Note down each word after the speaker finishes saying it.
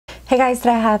Hey guys,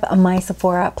 today I have my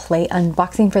Sephora Play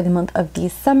unboxing for the month of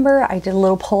December. I did a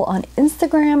little poll on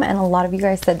Instagram and a lot of you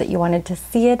guys said that you wanted to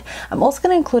see it. I'm also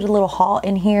going to include a little haul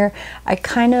in here. I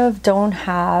kind of don't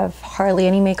have hardly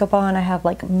any makeup on. I have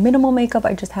like minimal makeup.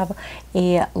 I just have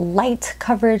a light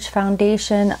coverage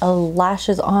foundation,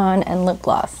 lashes on, and lip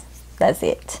gloss. That's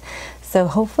it. So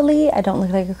hopefully I don't look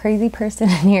like a crazy person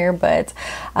in here, but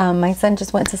my son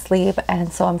just went to sleep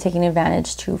and so I'm taking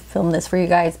advantage to film this for you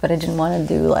guys, but I didn't want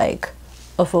to do like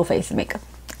a full face of makeup.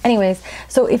 Anyways,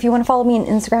 so if you want to follow me on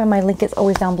Instagram, my link is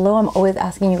always down below. I'm always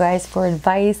asking you guys for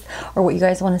advice or what you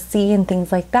guys want to see and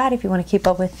things like that if you want to keep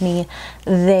up with me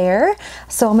there.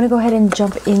 So I'm going to go ahead and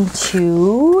jump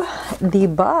into the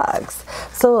box.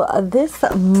 So this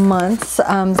month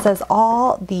says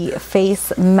all the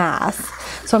face masks.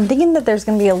 So I'm thinking that there's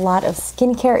going to be a lot of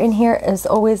skincare in here. As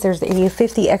always, there's a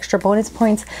 50 extra bonus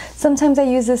points. Sometimes I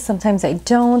use this, sometimes I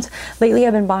don't. Lately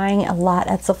I've been buying a lot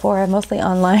at Sephora, mostly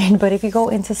online, but if you go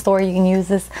into store you can use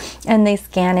this and they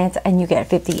scan it and you get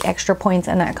 50 extra points,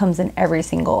 and that comes in every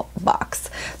single box.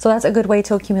 So that's a good way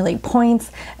to accumulate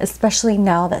points, especially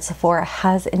now that Sephora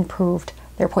has improved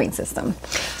their point system.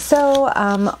 So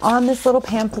on this little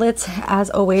pamphlet, as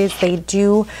always, they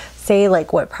do say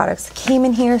like what products came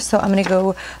in here. So I'm gonna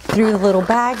go through the little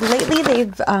bag. Lately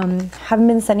they've haven't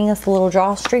been sending us the little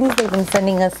drawstrings, they've been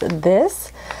sending us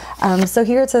this. So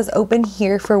here it says open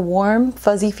here for warm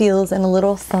fuzzy feels and a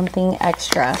little something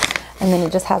extra, and then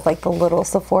it just has like the little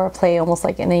Sephora Play, almost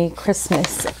like in a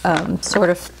Christmas sort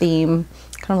of theme,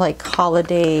 kind of like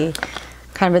holiday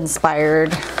kind of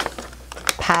inspired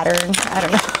pattern. I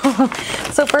don't know.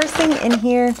 So first thing in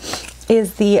here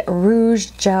is the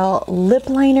Rouge Gel Lip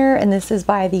Liner, and this is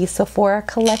by the Sephora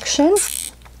collection.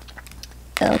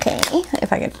 Okay,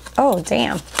 if I could, oh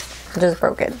damn, I just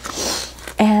broke it.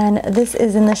 And this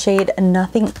is in the shade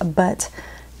Nothing But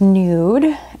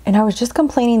Nude. And I was just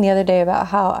complaining the other day about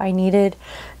how I needed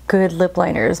good lip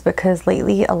liners because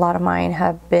lately a lot of mine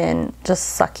have been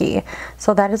just sucky.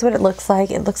 So that is what it looks like.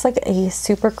 It looks like a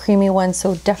super creamy one,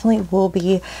 so definitely will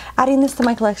be adding this to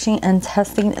my collection and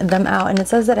testing them out. And it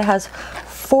says that it has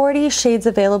 40 shades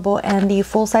available, and the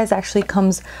full size actually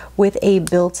comes with a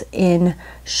built-in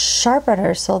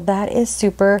sharpener, so that is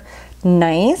super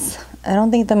nice. I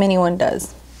don't think the mini one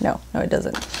does. No, it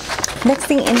doesn't. Next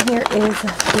thing in here is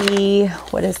the,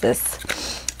 what is this?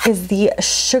 Is the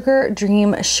Sugar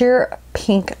Dream Sheer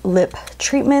Pink Lip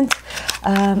Treatment.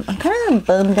 I'm kind of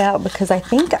bummed out because I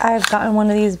think I've gotten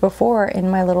one of these before in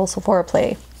my little Sephora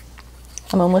Play.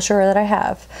 I'm almost sure that I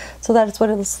have. So that is what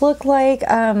it looks like.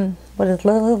 I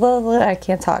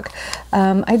can't talk.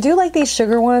 I do like these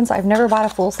sugar ones. I've never bought a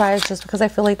full size just because I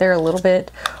feel like they're a little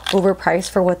bit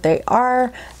overpriced for what they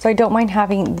are. So I don't mind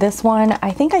having this one.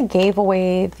 I think I gave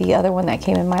away the other one that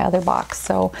came in my other box.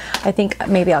 So I think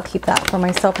maybe I'll keep that for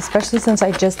myself, especially since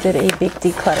I just did a big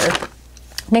declutter.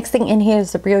 Next thing in here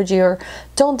is the Briogeo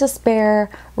Don't Despair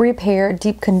Repair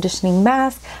Deep Conditioning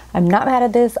Mask. I'm not mad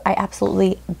at this. I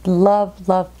absolutely love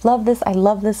this. I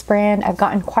love this brand. I've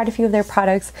gotten quite a few of their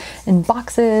products in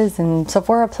boxes and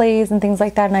Sephora Plays and things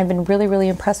like that, and I've been really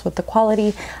impressed with the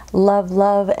quality.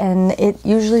 Love, and it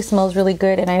usually smells really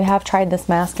good, and I have tried this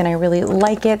mask and I really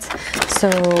like it. So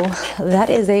that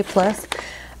is a plus.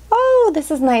 Oh,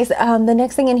 this is nice. The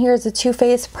next thing in here is the Too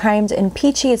Faced Primed and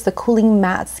Peachy. It's the Cooling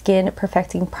Matte Skin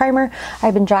Perfecting Primer.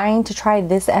 I've been trying to try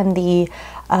this and the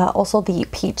also the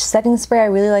peach setting spray. I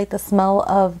really like the smell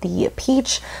of the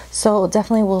peach, so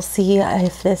definitely we'll see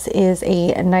if this is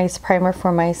a nice primer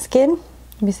for my skin.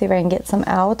 Let me see if I can get some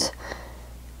out.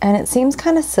 And it seems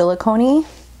kind of silicone-y,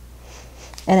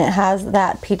 and it has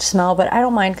that peach smell, but I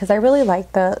don't mind because I really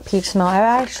like the peach smell. I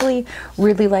actually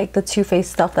really like the Too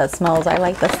Faced stuff that smells. I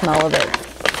like the smell of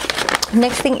it.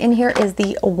 Next thing in here is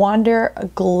the Wander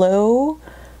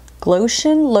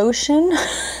Lotion.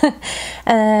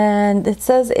 And it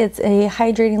says it's a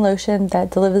hydrating lotion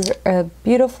that delivers a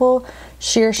beautiful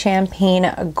sheer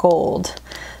champagne gold.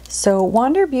 So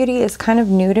Wander Beauty is kind of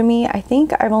new to me. I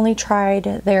think I've only tried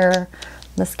their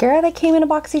mascara that came in a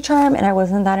Boxycharm and I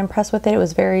wasn't that impressed with it. It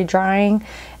was very drying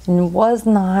and was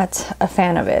not a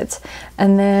fan of it.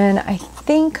 And then I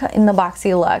think in the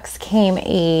Boxy Luxe came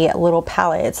a little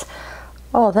palette.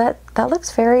 Oh, that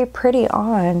looks very pretty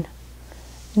on.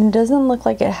 And it doesn't look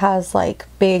like it has like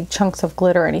big chunks of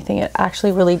glitter or anything. It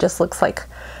actually really just looks like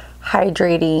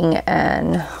hydrating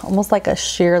and almost like a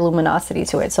sheer luminosity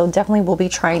to it. So definitely we'll be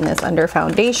trying this under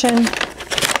foundation.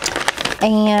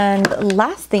 And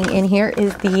last thing in here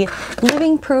is the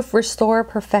Living Proof Restore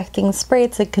Perfecting Spray.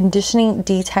 It's a conditioning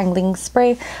detangling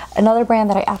spray. Another brand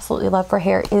that I absolutely love for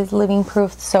hair is Living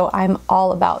Proof, so I'm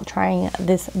all about trying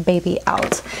this baby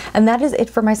out. And that is it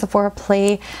for my Sephora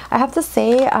Play. I have to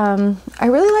say, I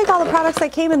really like all the products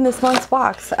that came in this month's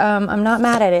box. I'm not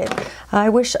mad at it. I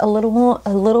wish a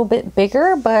little bit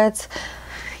bigger, but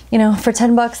you know, for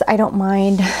 10 bucks, I don't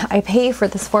mind. I pay for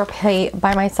this Sephora Play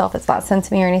by myself. It's not sent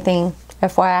to me or anything,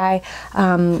 FYI,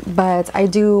 but I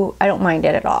don't mind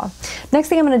it at all. Next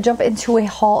thing, I'm going to jump into a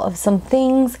haul of some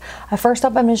things. First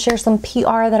up, I'm going to share some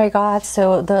PR that I got.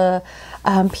 So the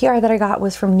PR that I got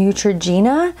was from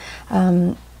Neutrogena.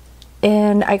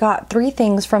 And I got 3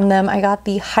 things from them. I got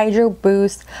the Hydro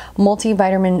Boost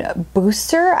Multivitamin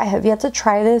Booster. I have yet to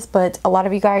try this, but a lot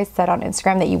of you guys said on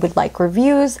Instagram that you would like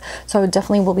reviews, so I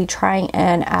definitely will be trying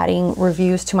and adding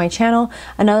reviews to my channel.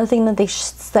 Another thing that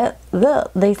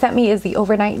they sent me is the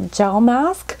Overnight Gel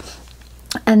Mask.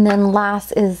 And then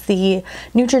last is the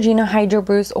Neutrogena Hydro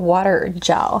Boost Water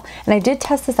Gel. And I did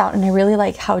test this out and I really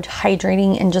like how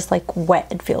hydrating and just like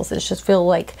wet it feels. It just feels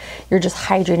like you're just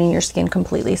hydrating your skin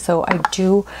completely. So I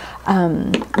do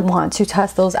want to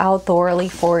test those out thoroughly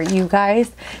for you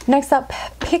guys. Next up,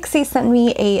 Pixi sent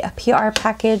me a PR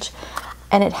package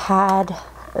and it had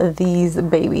these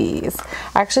babies.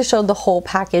 I actually showed the whole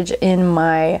package in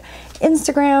my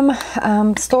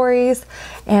Instagram stories,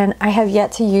 and I have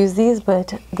yet to use these,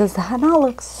 but does that not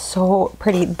look so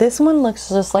pretty? This one looks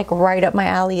just like right up my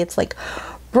alley. It's like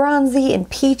bronzy and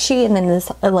peachy, and then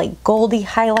this like goldy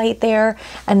highlight there,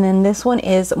 and then this one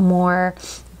is more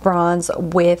bronze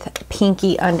with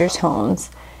pinky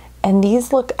undertones, and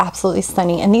these look absolutely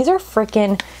stunning, and these are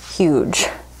freaking huge.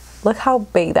 Look how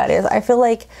big that is. I feel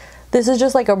like this is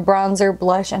just like a bronzer,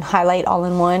 blush, and highlight all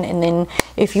in one. And then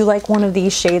if you like one of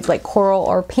these shades like coral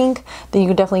or pink, then you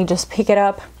could definitely just pick it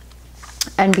up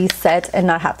and be set and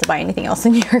not have to buy anything else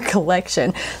in your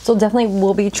collection. So definitely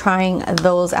we'll be trying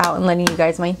those out and letting you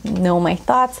guys know my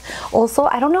thoughts. Also,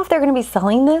 I don't know if they're going to be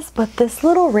selling this, but this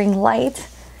little ring light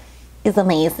is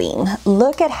amazing.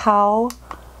 Look at how,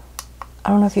 I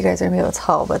don't know if you guys are gonna be able to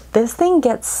tell, but this thing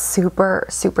gets super,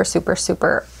 super, super,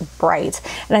 super bright.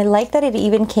 And I like that it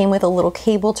even came with a little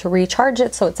cable to recharge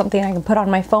it, so it's something I can put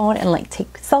on my phone and like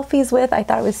take selfies with. I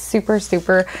thought it was super,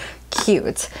 super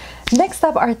cute. Next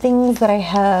up are things that I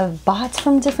have bought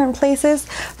from different places.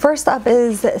 First up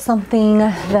is something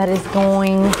that is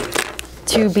going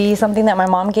to be something that my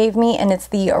mom gave me, and it's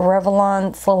the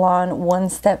Revlon Salon One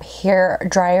Step Hair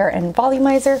Dryer and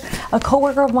Volumizer. A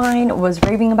coworker of mine was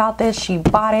raving about this. She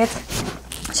bought it.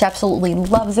 She absolutely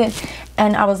loves it,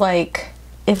 and I was like,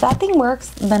 if that thing works,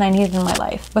 then I need it in my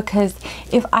life, because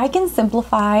if I can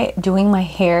simplify doing my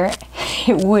hair,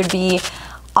 it would be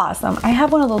awesome. I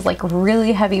have one of those like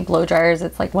really heavy blow dryers.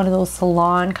 It's like one of those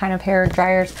salon kind of hair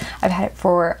dryers. I've had it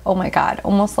for, oh my god,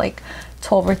 almost like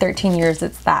 12 or 13 years.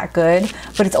 It's that good,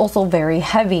 but it's also very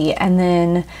heavy. And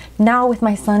then now with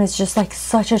my son, it's just like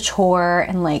such a chore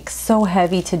and like so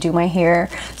heavy to do my hair.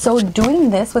 So doing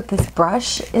this with this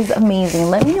brush is amazing.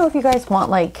 Let me know if you guys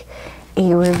want like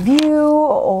a review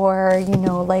or, you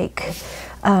know, like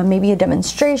maybe a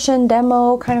demonstration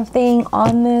demo kind of thing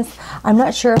on this. I'm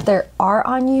not sure if there are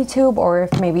on YouTube or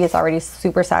if maybe it's already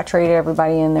super saturated.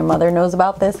 Everybody and their mother knows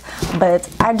about this, but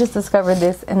I just discovered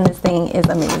this and this thing is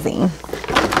amazing.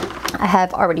 I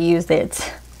have already used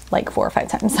it like 4 or 5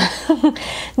 times.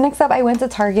 Next up, I went to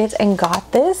Target and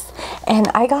got this, and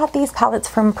I got these palettes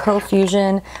from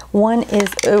Profusion. One is,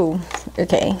 oh,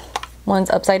 okay, one's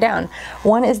upside down.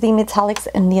 One is the Metallics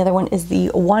and the other one is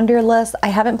the Wanderlust. I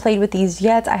haven't played with these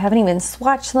yet. I haven't even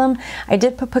swatched them. I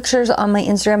did put pictures on my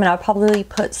Instagram, and I'll probably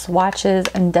put swatches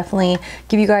and definitely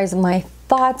give you guys my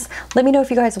thoughts. Let me know if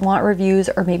you guys want reviews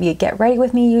or maybe a get ready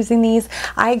with me using these.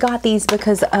 I got these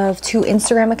because of 2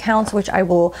 Instagram accounts, which I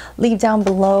will leave down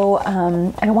below.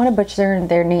 I don't want to butcher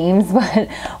their names, but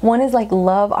one is like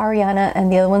Love Ariana and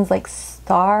the other one's like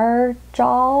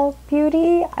Starjaw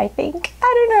Beauty, I think.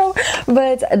 I don't know,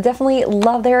 but definitely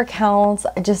love their accounts.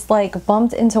 I just like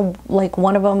bumped into like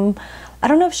one of them. I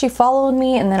don't know if she followed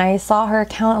me and then I saw her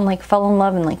account and like fell in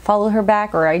love and like followed her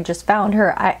back, or I just found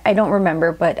her. I don't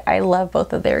remember, but I love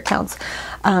both of their accounts.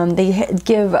 They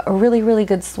give really, really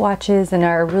good swatches and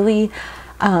are really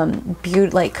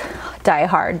like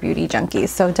die-hard beauty junkies.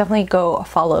 So definitely go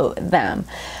follow them.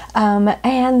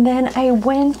 And then I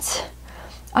went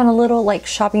on a little like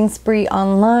shopping spree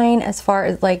online as far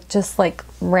as like just like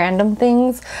random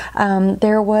things.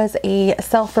 There was a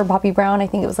sale for Bobbi Brown. I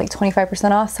think it was like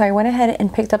 25% off, so I went ahead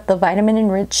and picked up the vitamin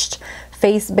enriched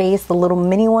face base, the little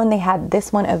mini one. They had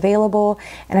this one available,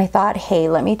 and I thought, hey,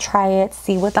 let me try it,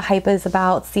 see what the hype is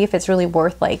about, see if it's really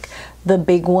worth like the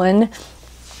big one.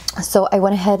 So I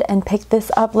went ahead and picked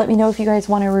this up. Let me know if you guys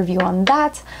want a review on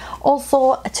that.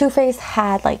 Also, Too Faced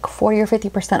had like 40 or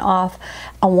 50% off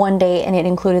on one day, and it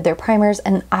included their primers,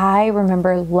 and I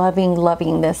remember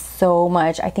loving this so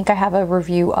much. I think I have a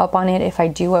review up on it. If I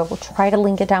do, I will try to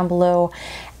link it down below.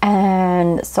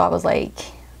 And so I was like,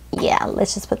 yeah,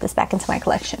 let's just put this back into my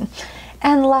collection.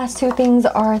 And the last two things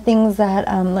are things that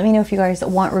let me know if you guys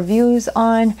want reviews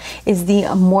on, is the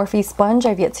Morphe sponge.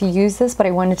 I've yet to use this, but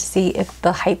I wanted to see if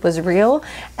the hype was real.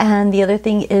 And the other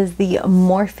thing is the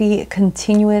Morphe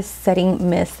continuous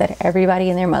setting mist that everybody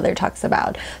and their mother talks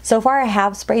about. So far I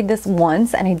have sprayed this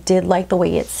once, and I did like the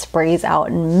way it sprays out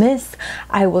in mist.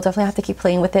 I will definitely have to keep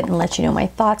playing with it and let you know my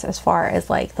thoughts as far as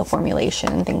like the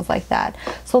formulation and things like that.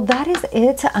 So that is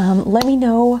it. Let me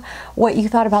know what you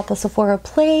thought about the Sephora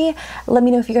play. Let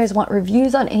me know if you guys want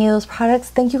reviews on any of those products.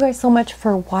 Thank you guys so much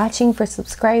for watching, for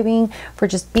subscribing, for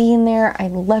just being there. I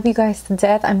love you guys to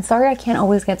death. I'm sorry I can't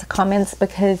always get to comments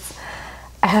because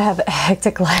I have a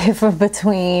hectic life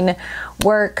between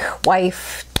work,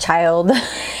 wife, child,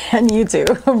 and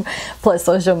YouTube, plus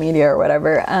social media or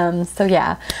whatever. So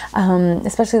yeah,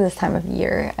 especially this time of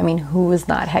year. I mean, who is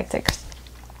not hectic?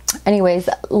 Anyways,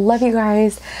 love you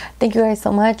guys. Thank you guys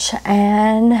so much.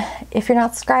 And if you're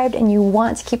not subscribed and you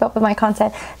want to keep up with my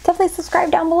content, definitely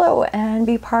subscribe down below and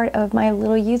be part of my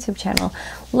little YouTube channel.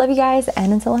 Love you guys,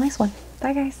 and until the next one.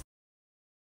 Bye guys.